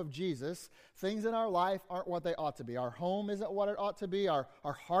eyes off of Jesus, things in our life aren't what they ought to be. Our home isn't what it ought to be. Our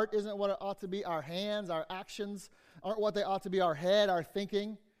heart isn't what it ought to be. Our hands, our actions aren't what they ought to be. Our head, our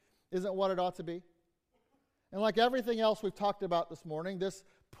thinking isn't what it ought to be. And like everything else we've talked about this morning, this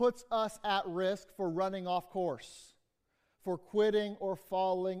puts us at risk for running off course, for quitting or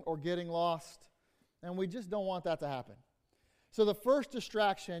falling or getting lost. And we just don't want that to happen. So the first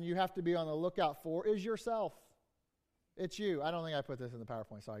distraction you have to be on the lookout for is yourself. It's you. I don't think I put this in the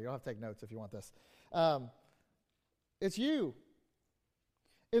PowerPoint. Sorry, you'll have to take notes if you want this. It's you.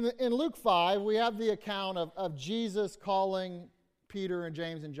 In Luke 5, we have the account of Jesus calling Peter and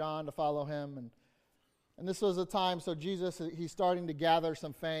James and John to follow him. And this was a time, so Jesus, he's starting to gather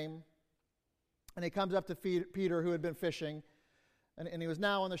some fame. And he comes up to Peter, who had been fishing. And he was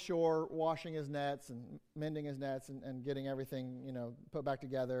now on the shore washing his nets and mending his nets and getting everything, put back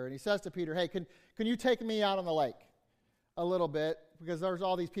together. And he says to Peter, hey, can you take me out on the lake a little bit? Because there's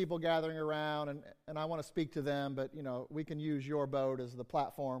all these people gathering around, and I want to speak to them, but, we can use your boat as the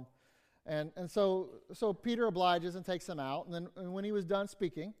platform. And so Peter obliges and takes him out. And then when he was done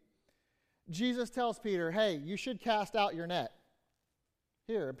speaking, Jesus tells Peter, hey, you should cast out your net.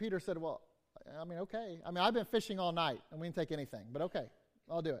 Here. And Peter said, well, okay. I've been fishing all night, and we didn't take anything, but okay,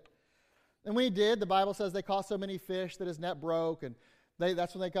 I'll do it. And when he did, the Bible says they caught so many fish that his net broke, and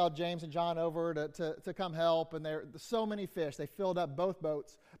that's when they called James and John over to come help, and there so many fish, they filled up both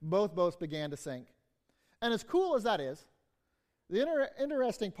boats. Both boats began to sink. And as cool as that is, the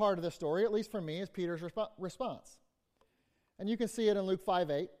interesting part of this story, at least for me, is Peter's response. And you can see it in Luke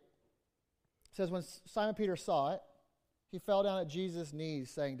 5:8. It says, when Simon Peter saw it, he fell down at Jesus' knees,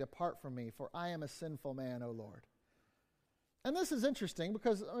 saying, depart from me, for I am a sinful man, O Lord. And this is interesting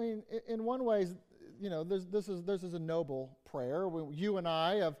because, in one way, this is a noble prayer. You and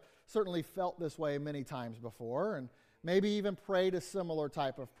I have certainly felt this way many times before, and maybe even prayed a similar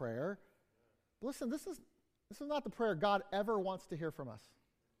type of prayer. But listen, this is not the prayer God ever wants to hear from us.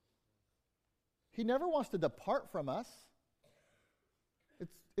 He never wants to depart from us.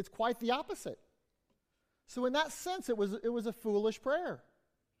 It's quite the opposite. So in that sense, it was a foolish prayer.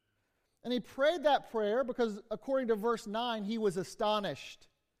 And he prayed that prayer because, according to verse 9, he was astonished.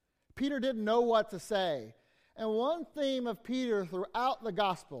 Peter didn't know what to say. And one theme of Peter throughout the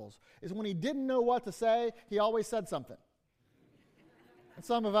Gospels is when he didn't know what to say, he always said something. And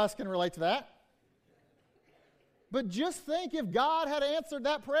some of us can relate to that. But just think if God had answered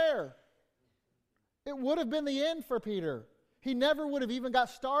that prayer, it would have been the end for Peter. He never would have even got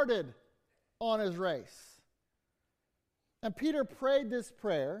started on his race. And Peter prayed this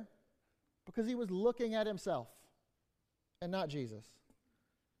prayer because he was looking at himself and not Jesus.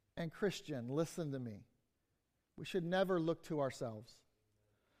 And Christian, listen to me. We should never look to ourselves.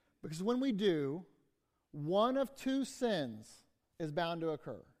 Because when we do, one of two sins is bound to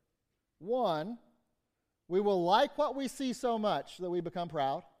occur. One, we will like what we see so much that we become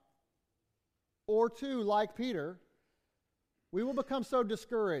proud. Or two, like Peter, we will become so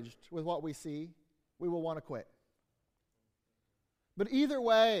discouraged with what we see, we will want to quit. But either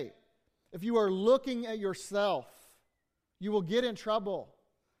way, if you are looking at yourself, you will get in trouble.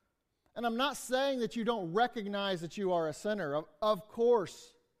 And I'm not saying that you don't recognize that you are a sinner. Of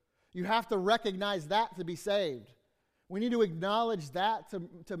course, You have to recognize that to be saved. We need to acknowledge that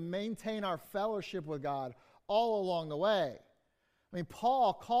to maintain our fellowship with God all along the way. I mean,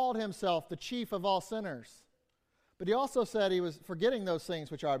 Paul called himself the chief of all sinners, but he also said he was forgetting those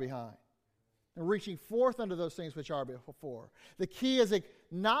things which are behind and reaching forth unto those things which are before. The key is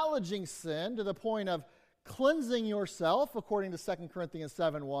acknowledging sin to the point of cleansing yourself, according to 2 Corinthians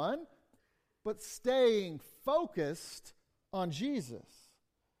 7:1, but staying focused on Jesus.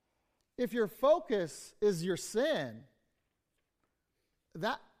 If your focus is your sin,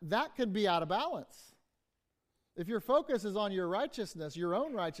 that could be out of balance. If your focus is on your righteousness, your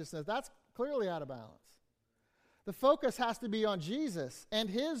own righteousness, that's clearly out of balance. The focus has to be on Jesus and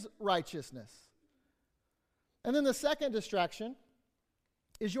his righteousness. And then the second distraction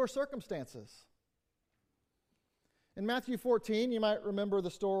is your circumstances. In Matthew 14, you might remember the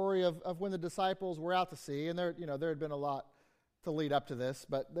story of when the disciples were out to sea, and there had been a lot to lead up to this,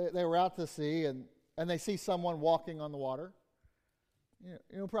 but they were out to sea, and they see someone walking on the water.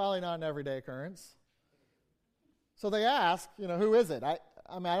 Probably not an everyday occurrence. So they ask, who is it? I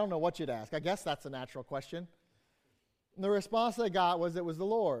don't know what you'd ask. I guess that's a natural question. And the response they got was, it was the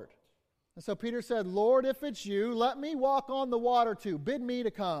Lord. And so Peter said, Lord, if it's you, let me walk on the water too. Bid me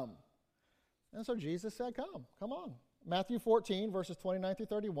to come. And so Jesus said, come on. Matthew 14, verses 29 through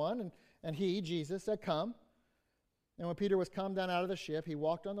 31, and he, Jesus, said, come. And when Peter was come down out of the ship, he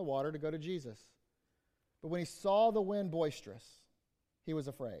walked on the water to go to Jesus. But when he saw the wind boisterous, he was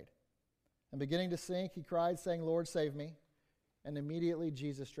afraid. And beginning to sink, he cried, saying, Lord, save me. And immediately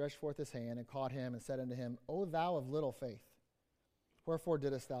Jesus stretched forth his hand and caught him and said unto him, O thou of little faith, wherefore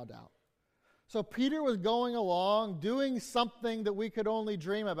didst thou doubt? So Peter was going along, doing something that we could only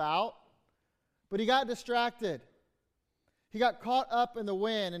dream about, but he got distracted. He got caught up in the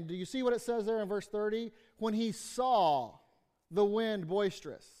wind. And do you see what it says there in verse 30? When he saw the wind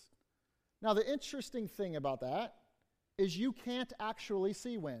boisterous. Now, the interesting thing about that is you can't actually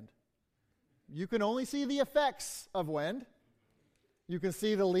see wind. You can only see the effects of wind. You can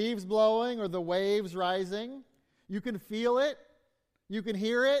see the leaves blowing or the waves rising. You can feel it. You can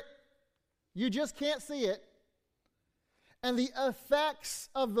hear it. You just can't see it. And the effects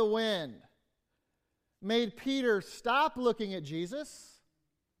of the wind made Peter stop looking at Jesus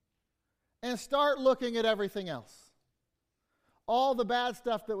and start looking at everything else. All the bad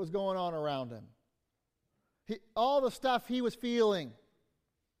stuff that was going on around him. All the stuff he was feeling.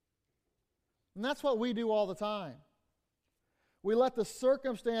 And that's what we do all the time. We let the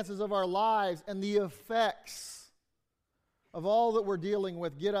circumstances of our lives and the effects of all that we're dealing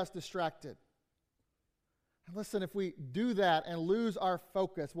with get us distracted. And listen, if we do that and lose our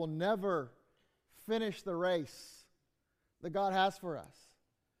focus, we'll never finish the race that God has for us.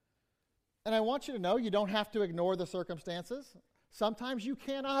 And I want you to know you don't have to ignore the circumstances. Sometimes you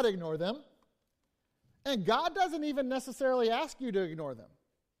cannot ignore them. And God doesn't even necessarily ask you to ignore them.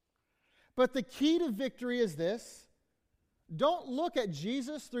 But the key to victory is this. Don't look at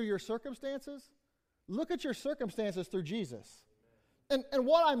Jesus through your circumstances. Look at your circumstances through Jesus. And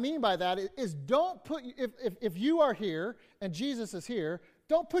what I mean by that is don't put, if you are here and Jesus is here,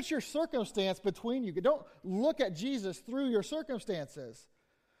 don't put your circumstance between you. Don't look at Jesus through your circumstances.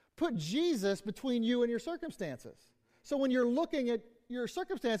 Put Jesus between you and your circumstances. So when you're looking at your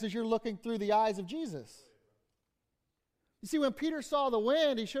circumstances, you're looking through the eyes of Jesus. You see, when Peter saw the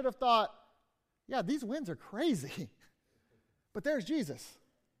wind, he should have thought, yeah, these winds are crazy. But there's Jesus.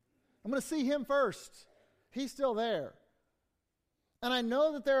 I'm going to see him first. He's still there. And I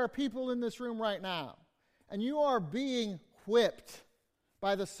know that there are people in this room right now, and you are being whipped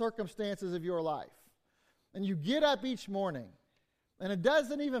by the circumstances of your life. And you get up each morning, and it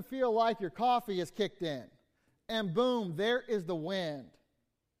doesn't even feel like your coffee is kicked in. And boom, there is the wind.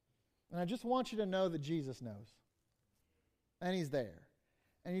 And I just want you to know that Jesus knows. And he's there.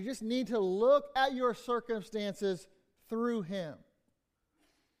 And you just need to look at your circumstances through him.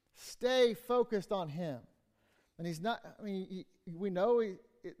 Stay focused on him. And he's not, we know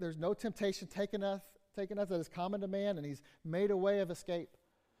there's no temptation taken us that is common to man, and he's made a way of escape.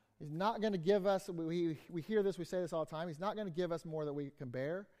 He's not going to give us, we hear this, we say this all the time, he's not going to give us more than we can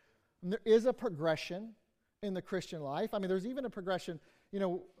bear. And there is a progression in the Christian life. There's even a progression,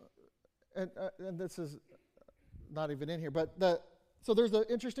 and this is not even in here, but so there's an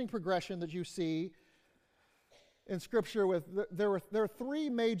interesting progression that you see in Scripture with, there are three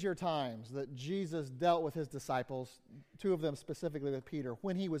major times that Jesus dealt with his disciples, two of them specifically with Peter,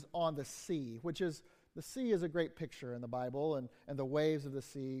 when he was on the sea, which is The sea is a great picture in the Bible, and the waves of the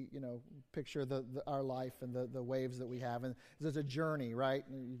sea, picture our life and the waves that we have. And there's a journey, right?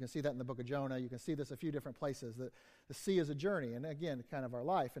 And you can see that in the book of Jonah. You can see this a few different places, that the sea is a journey, and again, kind of our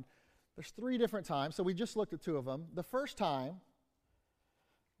life. And there's 3 different times, so we just looked at 2 of them. The first time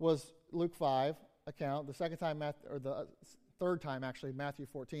was Luke 5 account. The second time, the third time, actually, Matthew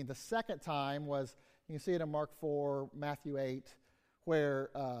 14. The second time was, you can see it in Mark 4, Matthew 8, where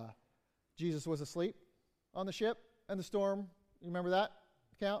Jesus was asleep on the ship and the storm. You remember that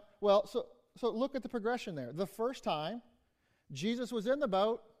account? Well, so look at the progression there. The first time, Jesus was in the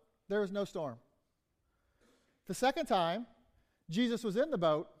boat, there was no storm. The second time, Jesus was in the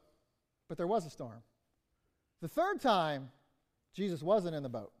boat, but there was a storm. The third time, Jesus wasn't in the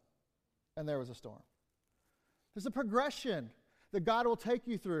boat, and there was a storm. There's a progression that God will take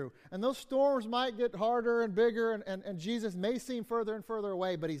you through. And those storms might get harder and bigger, and Jesus may seem further and further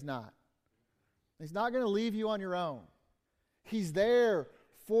away, but he's not. He's not going to leave you on your own. He's there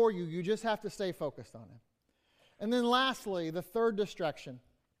for you. You just have to stay focused on him. And then lastly, the third distraction.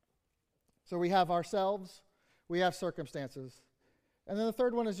 So we have ourselves, we have circumstances. And then the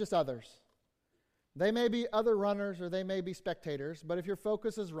third one is just others. They may be other runners or they may be spectators, but if your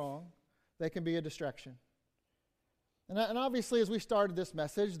focus is wrong, they can be a distraction. And obviously, as we started this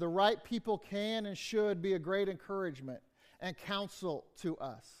message, the right people can and should be a great encouragement and counsel to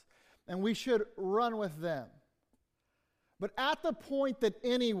us. And we should run with them. But at the point that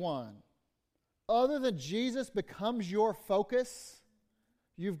anyone other than Jesus becomes your focus,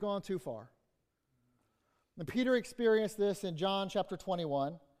 you've gone too far. And Peter experienced this in John chapter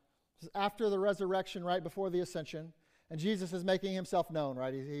 21. This is after the resurrection, right before the ascension. And Jesus is making himself known,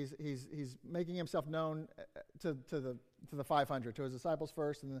 right? He's making himself known to the 500, to his disciples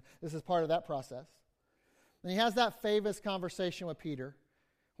first, and this is part of that process. And he has that famous conversation with Peter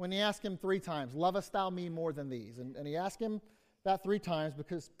when he asked him 3 times, "Lovest thou me more than these?" And he asked him that 3 times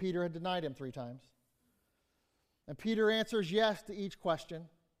because Peter had denied him 3 times. And Peter answers yes to each question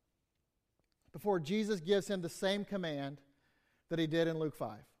before Jesus gives him the same command that he did in Luke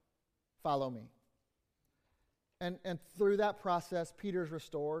 5. Follow me. And through that process, Peter's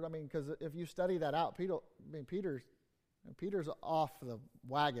restored. I mean, because if you study that out, Peter's off the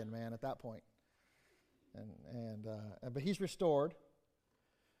wagon, man, at that point. But he's restored.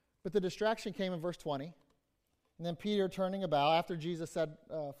 But the distraction came in verse 20. And then Peter turning about, after Jesus said,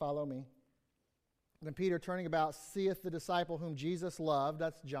 follow me. Then Peter turning about, seeth the disciple whom Jesus loved,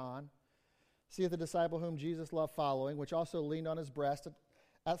 that's John, seeth the disciple whom Jesus loved following, which also leaned on his breast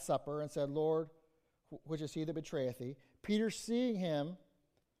at supper and said, Lord, which is he that betrayeth thee. Peter, seeing him,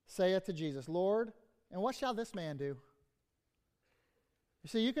 saith to Jesus, Lord, and what shall this man do? You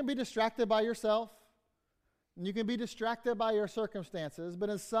see, you can be distracted by yourself, and you can be distracted by your circumstances, but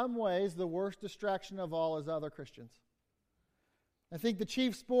in some ways, the worst distraction of all is other Christians. I think the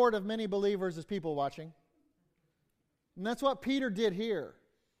chief sport of many believers is people watching. And that's what Peter did here.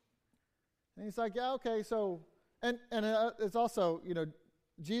 And he's like, yeah, okay, so, and it's also,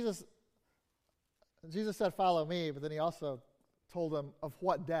 Jesus said, follow me, but then he also told them of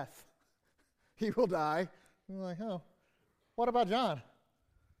what death he will die. And I'm like, oh, what about John?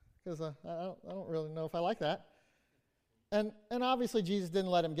 Because I don't really know if I like that. And obviously Jesus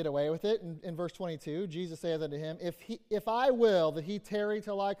didn't let him get away with it. In verse 22, Jesus saith unto him, If I will that he tarry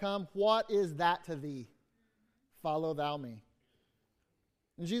till I come, what is that to thee? Follow thou me.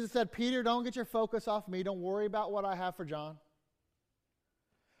 And Jesus said, Peter, don't get your focus off me. Don't worry about what I have for John.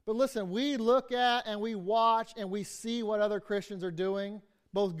 But listen, we look at and we watch and we see what other Christians are doing,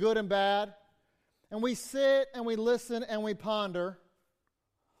 both good and bad. And we sit and we listen and we ponder,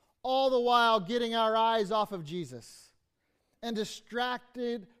 all the while getting our eyes off of Jesus and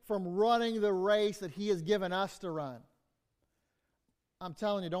distracted from running the race that he has given us to run. I'm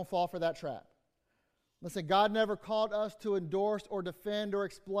telling you, don't fall for that trap. Listen, God never called us to endorse or defend or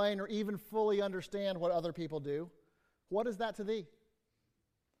explain or even fully understand what other people do. What is that to thee?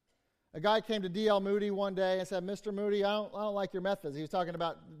 A guy came to D.L. Moody one day and said, Mr. Moody, I don't like your methods. He was talking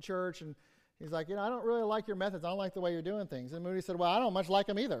about church, and he's like, I don't really like your methods. I don't like the way you're doing things. And Moody said, well, I don't much like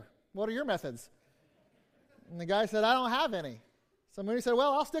them either. What are your methods? And the guy said, I don't have any. So Moody said,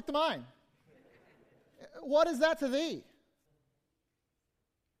 well, I'll stick to mine. What is that to thee?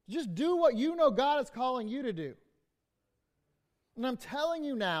 Just do what you know God is calling you to do. And I'm telling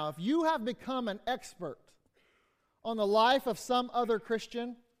you now, if you have become an expert on the life of some other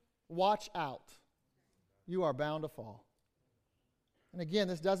Christian, watch out. You are bound to fall. And again,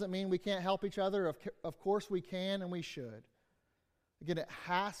 this doesn't mean we can't help each other. Of course we can and we should. Again, it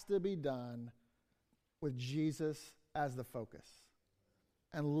has to be done with Jesus as the focus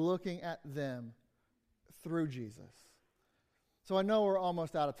and looking at them through Jesus. So I know we're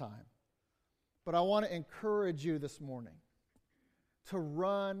almost out of time, but I want to encourage you this morning to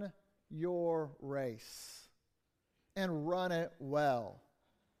run your race and run it well.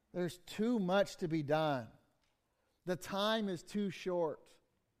 There's too much to be done. The time is too short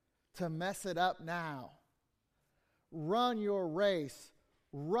to mess it up now. Run your race,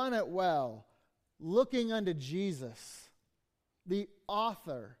 run it well, looking unto Jesus, the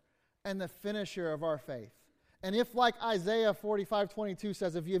author and the finisher of our faith. And if, like Isaiah 45:22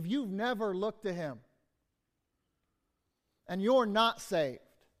 says, if you've never looked to him and you're not saved,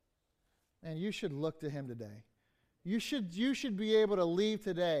 and you should look to him today. You should be able to leave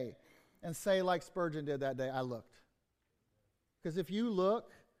today and say like Spurgeon did that day, I looked. Because if you look,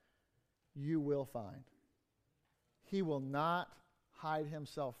 you will find. He will not hide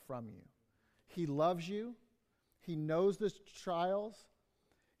himself from you. He loves you. He knows the trials.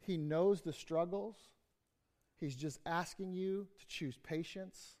 He knows the struggles. He's just asking you to choose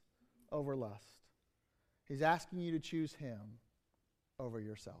patience over lust. He's asking you to choose him over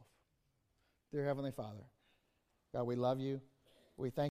yourself. Dear Heavenly Father, God, we love you. We thank you.